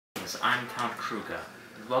Greetings, I'm Count Krueger.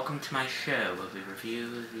 Welcome to my show where we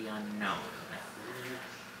review the unknown.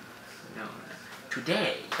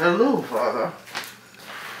 Today... Hello, Father.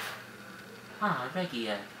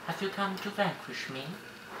 Regia, have you come to vanquish me?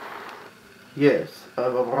 Yes,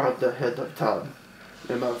 I've arrived ahead of time,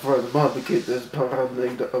 and my friend Margit is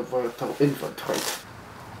parading over to infiltrate.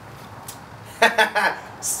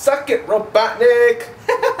 Suck it, Robotnik!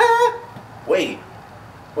 Wait.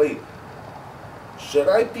 Should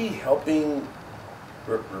I be helping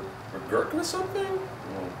Krueger with something?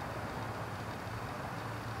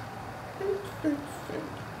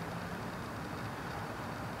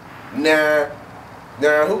 Nah,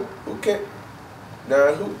 who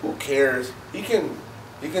cares? He can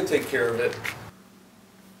take care of it.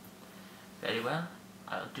 Very well.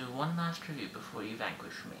 I'll do one last review before you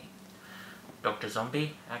vanquish me. Dr.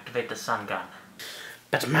 Zombie, activate the sun gun.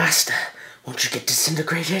 But Master, won't you get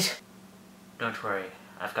disintegrated? Don't worry,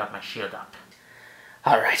 I've got my shield up.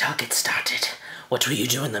 Alright, I'll get started. What will you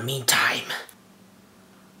do in the meantime?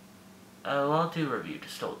 Oh, I'll do a review to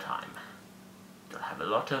stall time. You'll have a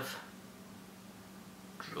lot of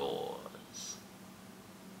drawers.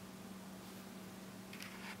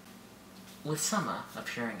 With summer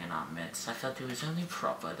appearing in our midst, I felt it was only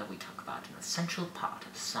proper that we talk about an essential part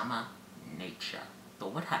of summer, nature.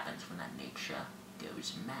 But what happens when that nature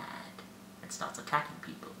goes mad and starts attacking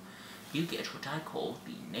people? You get what I call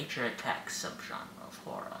the nature attack subgenre of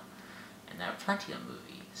horror. And there are plenty of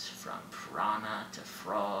movies, from Piranha to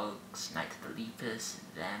Frogs, Night of the Lepus,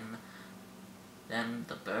 Them,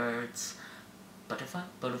 The Birds. But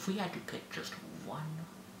if we had to pick just one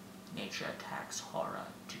nature attacks horror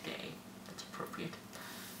today that's appropriate,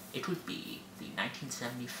 it would be the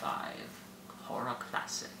 1975 horror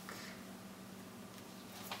classic,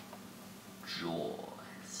 Jaws.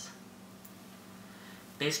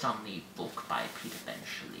 Based on the book by Peter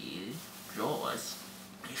Benchley, Jaws,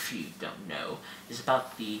 if you don't know, is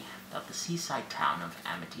about the seaside town of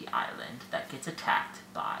Amity Island that gets attacked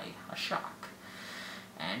by a shark.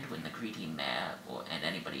 And when the greedy mayor and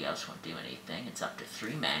anybody else won't do anything, it's up to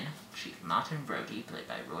three men: Chief Martin Brody, played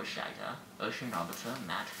by Roy Scheider, Oceanographer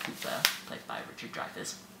Matt Cooper, played by Richard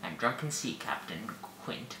Dreyfuss, and Drunken Sea Captain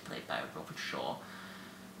Quint, played by Robert Shaw,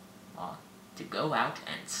 to go out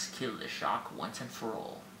and kill the shark once and for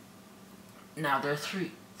all. Now, there are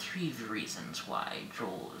three reasons why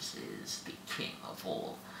Jaws is the king of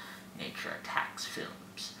all nature attacks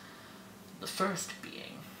films. The first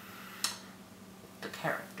being the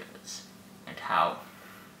characters, and how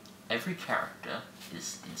every character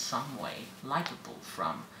is in some way likable,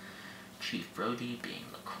 from Chief Brody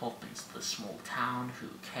being the cop in the small town who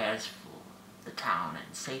cares for the town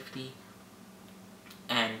and safety,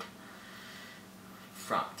 and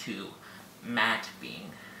to Matt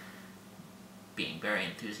being very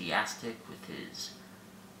enthusiastic with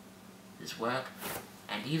his work,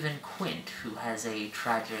 and even Quint, who has a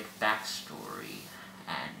tragic backstory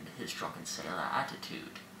and his drunken sailor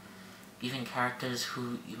attitude. Even characters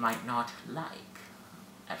who you might not like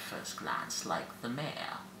at first glance, like the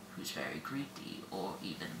mayor, who's very greedy, or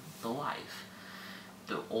even the wife.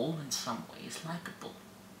 They're all in some ways likable.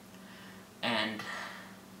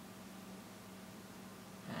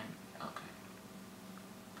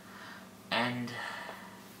 And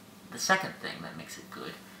the second thing that makes it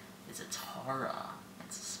good is its horror and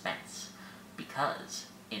suspense, because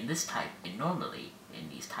normally in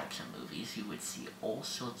these types of movies you would see all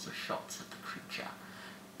sorts of shots of the creature,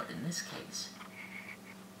 but in this case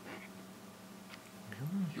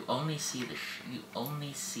you only see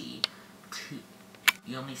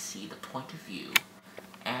the point of view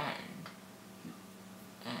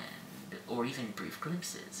or even brief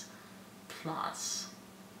glimpses, plus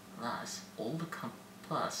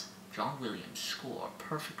John Williams' score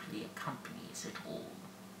perfectly accompanies it all.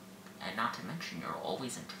 And not to mention, you're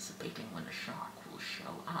always anticipating when the shark will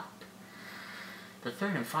show up. The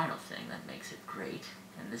third and final thing that makes it great,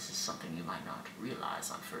 and this is something you might not realize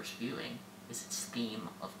on first viewing, is its theme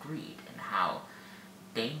of greed, and how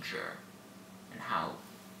danger and how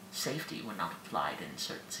safety, when not applied in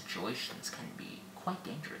certain situations, can be quite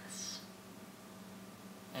dangerous.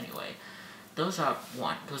 Anyway, those are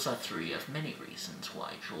three of many reasons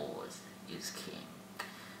why Jaws is king.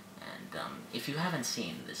 And if you haven't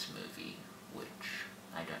seen this movie, which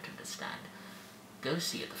I don't understand, go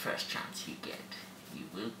see it the first chance you get. You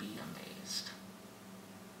will be amazed.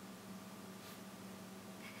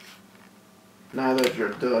 Now that you're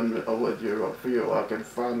done with your review, I can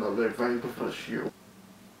finally vanquish you.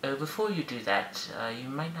 Before you do that, you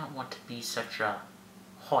might not want to be such a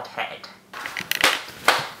hothead.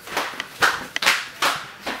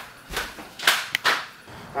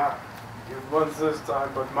 You won this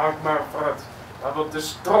time, but mark my words, I will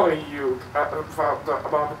destroy you,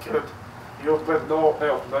 Mama Kid. You've been no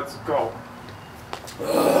help. Let's go.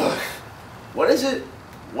 What is it?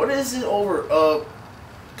 What is it over?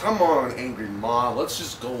 Come on, Angry Ma. Let's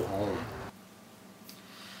just go home.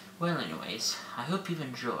 Well, anyways, I hope you've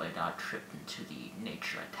enjoyed our trip into the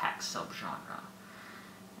nature attack subgenre.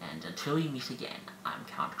 And until we meet again, I'm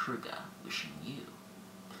Count Krueger, wishing you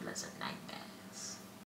pleasant nightmares.